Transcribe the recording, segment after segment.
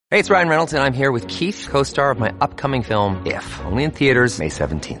Hey, it's Ryan Reynolds, and I'm here with Keith, co-star of my upcoming film, If, only in theaters May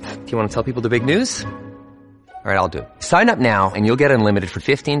 17th. Do you want to tell people the big news? All right, I'll do it. Sign up now and you'll get unlimited for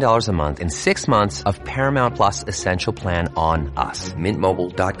 $15 a month and 6 months of Paramount Plus Essential Plan on us.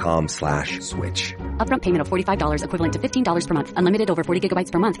 MintMobile.com/switch. Upfront payment of $45 equivalent to $15 per month. Unlimited over 40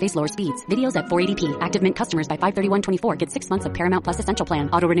 gigabytes per month. Face lower speeds. Videos at 480p. Active Mint customers by 531.24 get 6 months of Paramount Plus Essential Plan.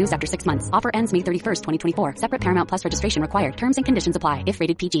 Auto renews after 6 months. Offer ends May 31st, 2024. Separate Paramount Plus registration required. Terms and conditions apply if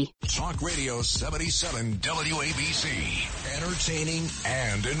rated PG. Talk Radio 77 WABC. Entertaining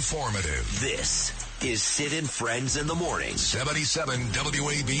and informative. This is Sid and Friends in the Morning. 77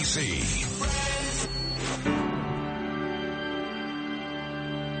 WABC.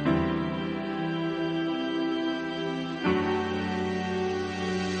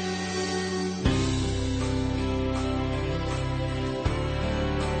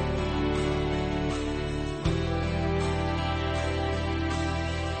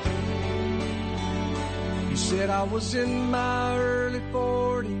 He said I was in my early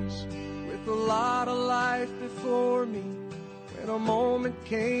 40s with a lot of life before me, when a moment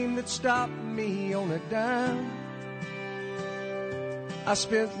came that stopped me on a dime. I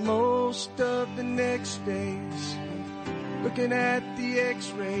spent most of the next days looking at the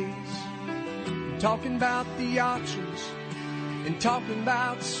x-rays, talking about the options and talking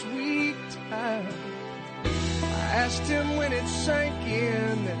about sweet time. I asked him when it sank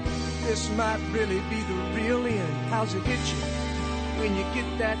in that this might really be the real end. How's it hit you when you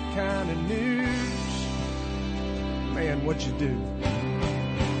get that kind of news? Man, what you do?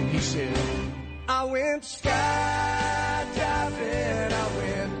 And he said, I went skydiving, I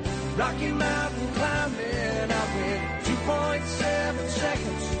went Rocky Mountain climbing, I went 2.7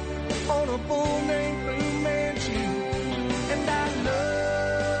 seconds on a bull named Blue Manchu, and I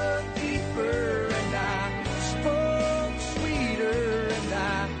loved deeper, and I spoke sweeter, and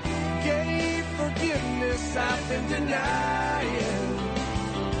I gave forgiveness I've been denying.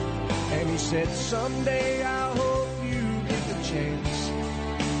 And he said, someday I hope you get the chance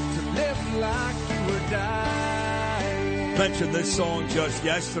to live like you were dying. Mentioned this song just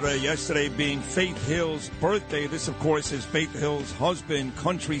yesterday being Faith Hill's birthday. This, of course, is Faith Hill's husband,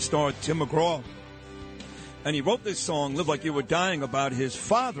 country star Tim McGraw. And he wrote this song, Live Like You Were Dying, about his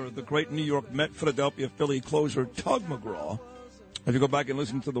father, the great New York Met, Philadelphia Philly closer Tug McGraw. If you go back and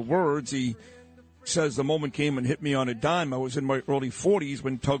listen to the words, he says, the moment came and hit me on a dime. I was in my early 40s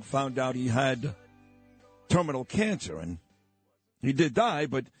when Tug found out he had terminal cancer. And he did die,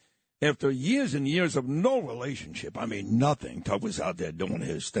 but after years and years of no relationship, I mean, nothing, Tug was out there doing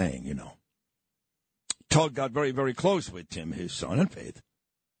his thing, you know. Tug got very, very close with Tim, his son, and Faith.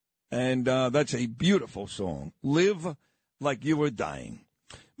 And that's a beautiful song, Live Like You Were Dying.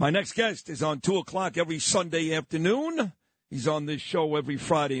 My next guest is on 2 o'clock every Sunday afternoon. He's on this show every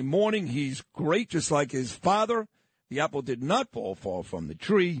Friday morning. He's great, just like his father. The apple did not fall far from the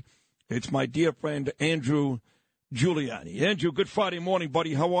tree. It's my dear friend, Andrew Giuliani. Andrew, good Friday morning,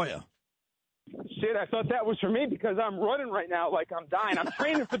 buddy. How are you? Shit, I thought that was for me because I'm running right now like I'm dying. I'm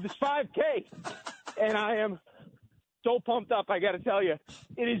training for this 5K, and I am so pumped up, I got to tell you.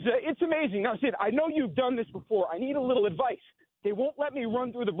 It's amazing. Now, Sid, I know you've done this before. I need a little advice. They won't let me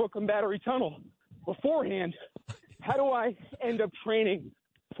run through the Brooklyn Battery Tunnel beforehand. How do I end up training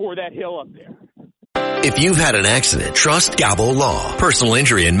for that hill up there? If you've had an accident, trust Gabo Law. Personal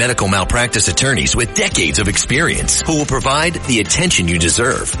injury and medical malpractice attorneys with decades of experience who will provide the attention you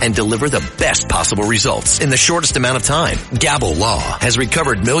deserve and deliver the best possible results in the shortest amount of time. Gabo Law has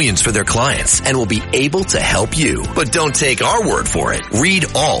recovered millions for their clients and will be able to help you. But don't take our word for it. Read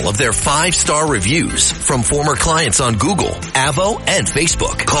all of their 5-star reviews from former clients on Google, Avo, and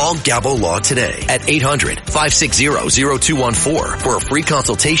Facebook. Call Gabo Law today at 800-560-0214 for a free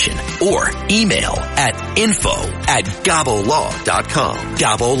consultation or email at info@gabolaw.com.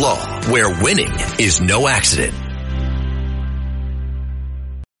 Gabo Law, where winning is no accident.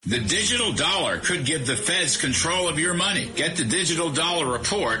 The digital dollar could give the feds control of your money. Get the digital dollar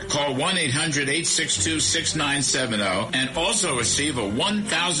report. Call 1-800-862-6970 and also receive a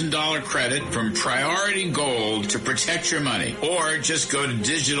 $1,000 credit from Priority Gold to protect your money. Or just go to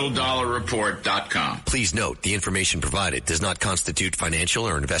digitaldollarreport.com. Please note the information provided does not constitute financial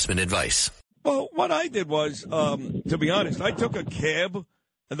or investment advice. Well, what I did was, to be honest, I took a cab,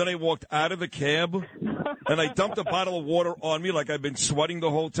 and then I walked out of the cab, and I dumped a bottle of water on me like I've been sweating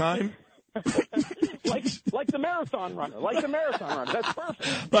the whole time. like the marathon runner. That's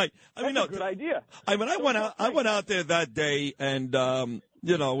perfect. Right. That's a good idea. I mean, I went out there that day, and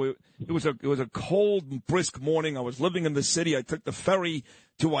You know, it was a cold and brisk morning. I was living in the city. I took the ferry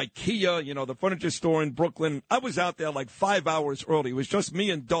to IKEA, you know, the furniture store in Brooklyn. I was out there like 5 hours early. It was just me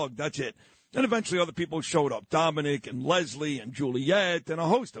and Doug. That's it. And eventually other people showed up, Dominic and Leslie and Juliet and a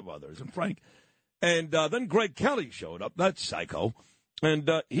host of others, and Frank. And then Greg Kelly showed up. That's psycho. And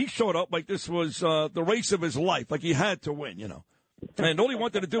he showed up like this was the race of his life, like he had to win, you know. And all he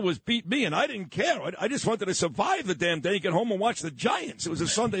wanted to do was beat me, and I didn't care. I just wanted to survive the damn day, get home and watch the Giants. It was a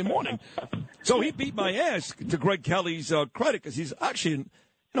Sunday morning. So he beat my ass, to Greg Kelly's credit, because he's actually, you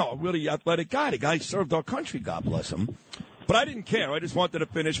know, a really athletic guy. The guy served our country, God bless him. But I didn't care. I just wanted to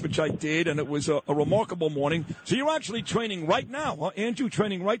finish, which I did, and it was a remarkable morning. So you're actually training right now, huh? Andrew,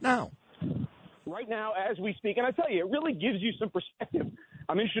 training right now. Right now, as we speak. And I tell you, it really gives you some perspective.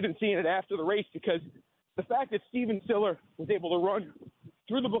 I'm interested in seeing it after the race because the fact that Steven Stiller was able to run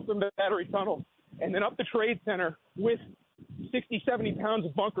through the Brooklyn Battery Tunnel and then up the Trade Center with 60, 70 pounds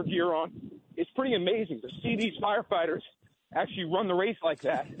of bunker gear on is pretty amazing. To see these firefighters actually run the race like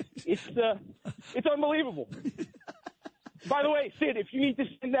that, it's unbelievable. By the way, Sid, if you need to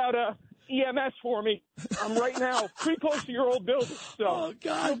send out EMS for me, I'm right now pretty close to your old building, so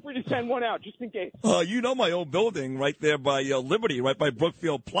feel free to send one out just in case. You know my old building right there by Liberty, right by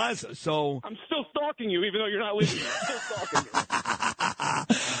Brookfield Plaza. So I'm still stalking you, even though you're not living here. I'm still stalking you.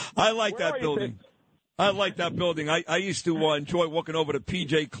 I like that building. I like that building. I used to enjoy walking over to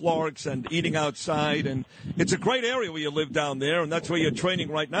P.J. Clark's and eating outside, and it's a great area where you live down there, and that's where you're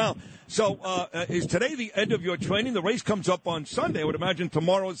training right now. So is today the end of your training? The race comes up on Sunday. I would imagine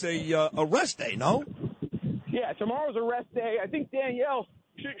tomorrow's a rest day, no? Yeah, tomorrow's a rest day. I think Danielle,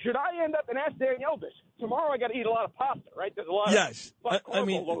 should I end up and ask Danielle this? Tomorrow I got to eat a lot of pasta, right? There's a lot of I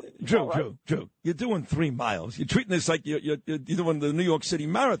mean, loaded. Drew, you're doing 3 miles. You're treating this like you're doing the New York City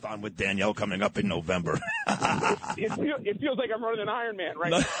Marathon with Danielle coming up in November. it feels like I'm running an Ironman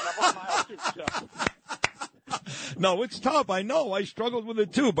right now, and I'm on mile 2, so. No, it's tough. I know. I struggled with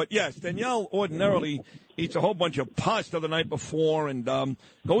it, too. But, yes, Danielle ordinarily eats a whole bunch of pasta the night before and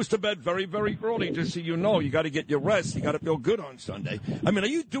goes to bed very, very early, just so you know. You got to get your rest. You got to feel good on Sunday. I mean, are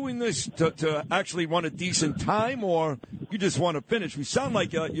you doing this to actually run a decent time, or you just want to finish? You sound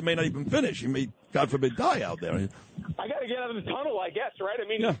like you may not even finish. You may, God forbid, die out there. I got to get out of the tunnel, I guess, right? I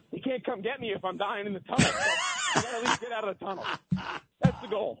mean, you can't come get me if I'm dying in the tunnel. So I got to at least get out of the tunnel. That's the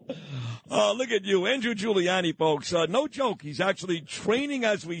goal. Look at you, Andrew Giuliani, folks. No joke. He's actually training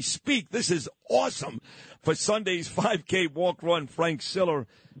as we speak. This is awesome for Sunday's 5K walk run, Frank Siller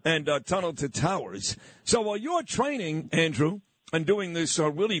and Tunnel to Towers. So while you're training, Andrew, and doing this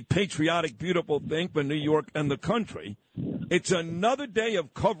really patriotic, beautiful thing for New York and the country, it's another day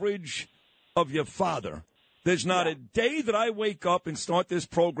of coverage of your father. There's not a day that I wake up and start this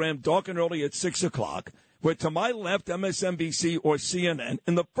program dark and early at 6 o'clock where to my left, MSNBC or CNN,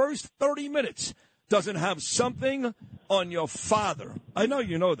 in the first 30 minutes doesn't have something on your father. I know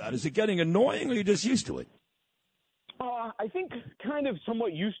you know that. Is it getting annoying or are you just used to it? I think kind of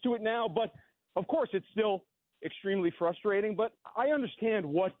somewhat used to it now, but of course it's still extremely frustrating. But I understand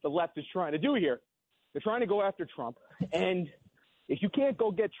what the left is trying to do here. They're trying to go after Trump. And if you can't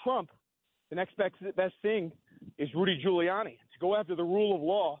go get Trump, the next best thing is Rudy Giuliani. To go after the rule of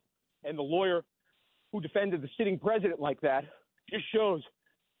law and the lawyer who defended the sitting president like that just shows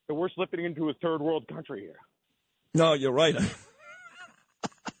that we're slipping into a third world country here. No, you're right.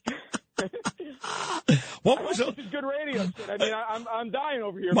 What was this is good radio. I mean, I'm dying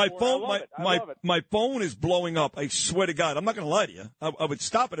over here. My phone is blowing up. I swear to God, I'm not going to lie to you. I would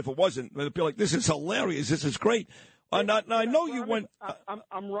stop it if it wasn't. I'd be like, "This is hilarious. This is great." I know you went.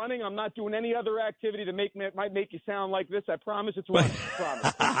 I'm running. I'm not doing any other activity that might make you sound like this. I promise it's running. I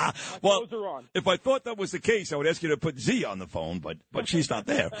promise. Well, are on. If I thought that was the case, I would ask you to put Z on the phone, but she's not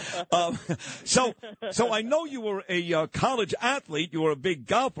there. So I know you were a college athlete. You were a big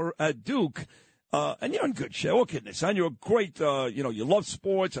golfer at Duke. And you're in good shape. All kidding aside, you're a great, you love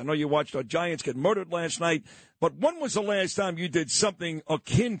sports. I know you watched our Giants get murdered last night. But when was the last time you did something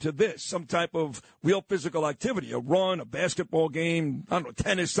akin to this, some type of real physical activity, a run, a basketball game, I don't know,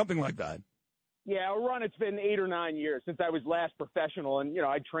 tennis, something like that? Yeah, a run. It's been 8 or 9 years since I was last professional. And,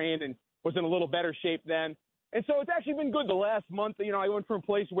 I trained and was in a little better shape then. And so it's actually been good the last month. I went from a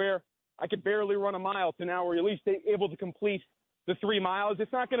place where I could barely run a mile to now we're at least able to complete the 3 miles.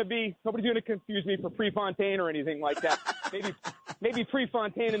 It's not going to be – nobody's going to confuse me for Prefontaine or anything like that. Maybe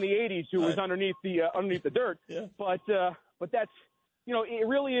Prefontaine in the 80s who was underneath the dirt. Yeah. But that's – it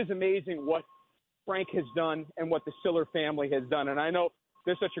really is amazing what Frank has done and what the Siller family has done. And I know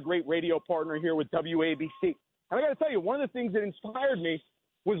they're such a great radio partner here with WABC. And I got to tell you, one of the things that inspired me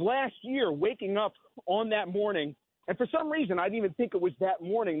was last year waking up on that morning And for some reason, I didn't even think it was that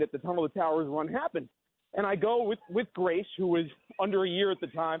morning that the Tunnel to Towers run happened. And I go with Grace, who was under a year at the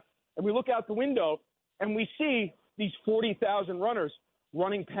time, and we look out the window, and we see these 40,000 runners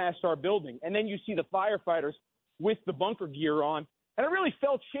running past our building. And then you see the firefighters with the bunker gear on. And I really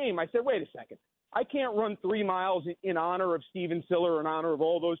felt shame. I said, wait a second. I can't run 3 miles in honor of Steven Siller, in honor of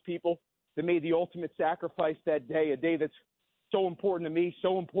all those people that made the ultimate sacrifice that day, a day that's so important to me,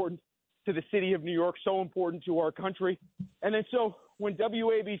 so important to the city of New York, so important to our country. And then so when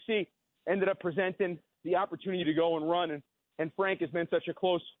WABC ended up presenting the opportunity to go and run, and Frank has been such a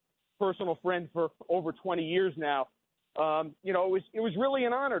close personal friend for over 20 years now, it was really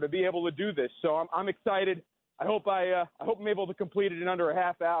an honor to be able to do this. So I'm excited. I hope I'm able to complete it in under a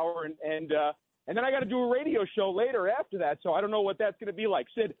half hour, and then I got to do a radio show later after that. So I don't know what that's going to be like.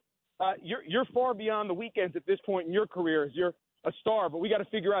 Sid, you're far beyond the weekends at this point in your career, as you're a star, but we got to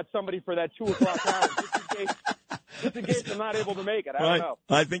figure out somebody for that 2:00 hour just in case I'm not able to make it. I don't know.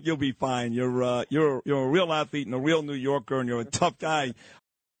 I think you'll be fine. You're a real athlete and a real New Yorker, and you're a tough guy.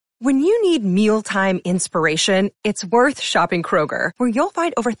 When you need mealtime inspiration, it's worth shopping Kroger, where you'll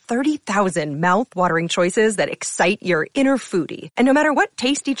find over 30,000 mouth-watering choices that excite your inner foodie. And no matter what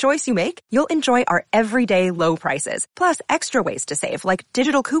tasty choice you make, you'll enjoy our everyday low prices, plus extra ways to save, like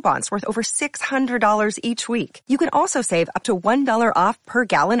digital coupons worth over $600 each week. You can also save up to $1 off per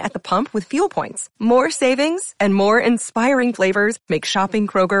gallon at the pump with fuel points. More savings and more inspiring flavors make shopping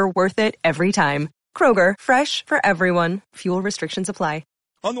Kroger worth it every time. Kroger, fresh for everyone. Fuel restrictions apply.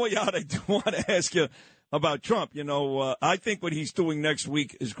 On the way out, I do want to ask you about Trump. I think what he's doing next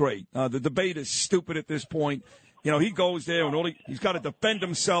week is great. The debate is stupid at this point. He goes there and he's got to defend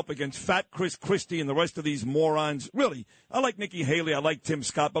himself against Fat Chris Christie and the rest of these morons. Really, I like Nikki Haley. I like Tim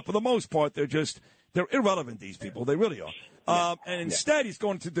Scott. But for the most part, they're irrelevant, these people. They really are. And instead, he's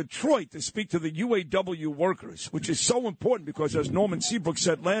going to Detroit to speak to the UAW workers, which is so important because, as Norman Seabrook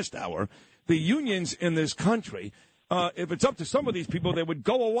said last hour, the unions in this country, if it's up to some of these people, they would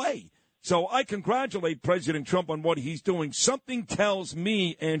go away. So I congratulate President Trump on what he's doing. Something tells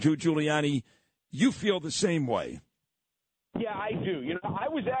me, Andrew Giuliani, you feel the same way. Yeah, I do. I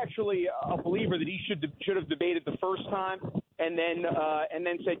was actually a believer that he should have debated the first time and then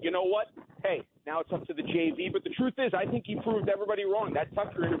said, you know what? Hey, now it's up to the JV. But the truth is, I think he proved everybody wrong. That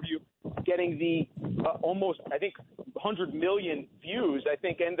Tucker interview, getting the almost, I think, 100 million views, I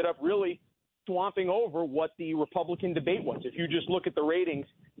think ended up really swamping over what the Republican debate was. If you just look at the ratings,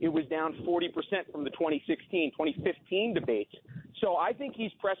 it was down 40% from the 2015 debates. So I think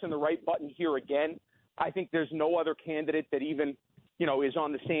he's pressing the right button here again. I think there's no other candidate that even, is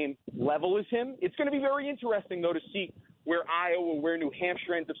on the same level as him. It's going to be very interesting, though, to see where Iowa, where New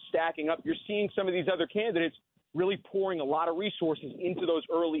Hampshire ends up stacking up. You're seeing some of these other candidates really pouring a lot of resources into those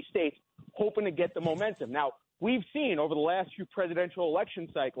early states, hoping to get the momentum. Now, we've seen over the last few presidential election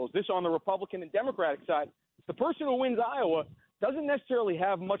cycles, this on the Republican and Democratic side, the person who wins Iowa doesn't necessarily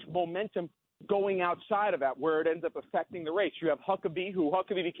have much momentum going outside of that, where it ends up affecting the race. You have Huckabee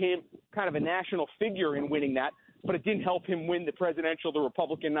became kind of a national figure in winning that, but it didn't help him win the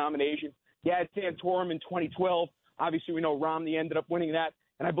Republican nomination. You had Santorum in 2012. Obviously, we know Romney ended up winning that.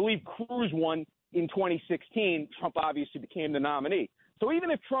 And I believe Cruz won in 2016. Trump obviously became the nominee. So even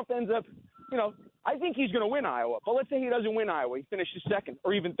if Trump ends up, I think he's going to win Iowa. But let's say he doesn't win Iowa. He finishes second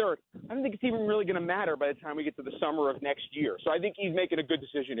or even third. I don't think it's even really going to matter by the time we get to the summer of next year. So I think he's making a good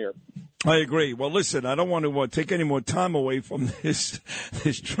decision here. I agree. Well, listen, I don't want to take any more time away from this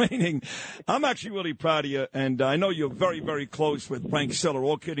training. I'm actually really proud of you, and I know you're very, very close with Frank Siller,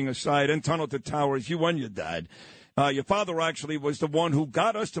 all kidding aside, and Tunnel to Towers, you and your dad. Your father actually was the one who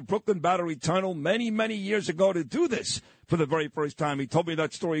got us to Brooklyn Battery Tunnel many, many years ago to do this for the very first time. He told me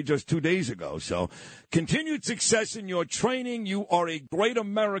that story just 2 days ago. So continued success in your training. You are a great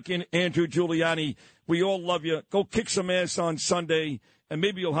American, Andrew Giuliani. We all love you. Go kick some ass on Sunday, and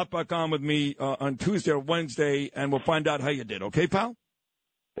maybe you'll hop back on with me on Tuesday or Wednesday, and we'll find out how you did. Okay, pal?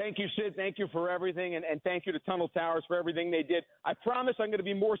 Thank you, Sid. Thank you for everything, and thank you to Tunnel Towers for everything they did. I promise I'm going to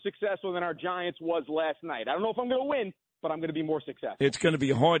be more successful than our Giants was last night. I don't know if I'm going to win, but I'm going to be more successful. It's going to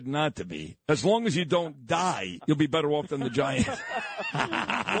be hard not to be. As long as you don't die, you'll be better off than the Giants.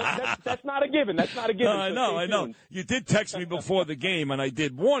 Well, that's not a given. That's not a given. I know. You did text me before the game, and I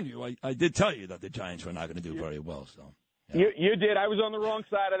did warn you. I did tell you that the Giants were not going to do very well. So. Yeah. You did. I was on the wrong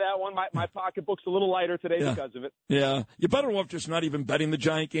side of that one. My pocketbook's a little lighter today because of it. Yeah. You're better off just not even betting the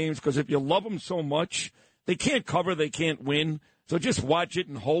Giant games, because if you love them so much, they can't cover, they can't win. So just watch it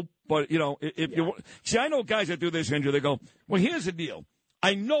and hope. But, if you see, I know guys that do this, Andrew, they go, well, here's the deal.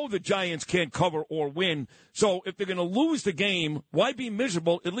 I know the Giants can't cover or win. So if they're going to lose the game, why be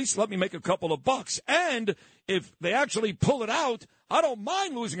miserable? At least let me make a couple of bucks. And if they actually pull it out, I don't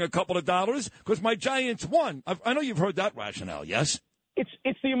mind losing a couple of dollars because my Giants won. I know you've heard that rationale, yes?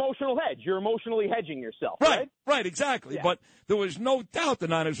 It's the emotional hedge. You're emotionally hedging yourself, right? Right, exactly. Yeah. But there was no doubt the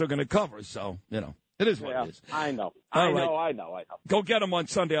Niners are going to cover. So, you know, it is what it is. I know. All I right. know. Go get them on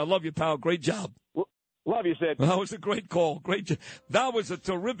Sunday. I love you, pal. Great job. Love you, Sid. That was a great call. That was a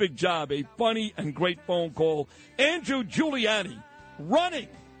terrific job. A funny and great phone call. Andrew Giuliani running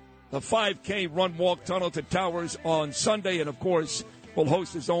the 5K run, walk, tunnel to towers on Sunday. And, of course, will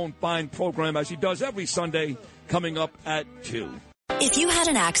host his own fine program as he does every Sunday coming up at 2. If you had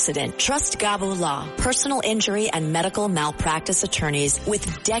an accident, trust Gabo Law, personal injury and medical malpractice attorneys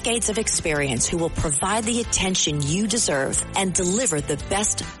with decades of experience who will provide the attention you deserve and deliver the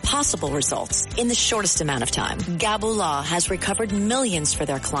best possible results in the shortest amount of time. Gabo Law has recovered millions for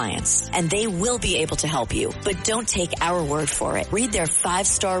their clients, and they will be able to help you. But don't take our word for it. Read their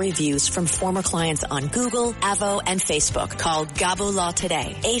 5-star reviews from former clients on Google, Avo, and Facebook. Call Gabo Law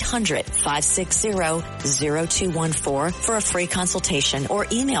today, 800-560-0214 for a free consultation, or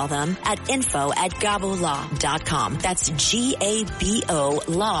email them at info@gabolaw.com. That's GABO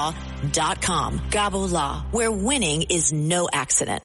law.com. Gabo Law, where winning is no accident.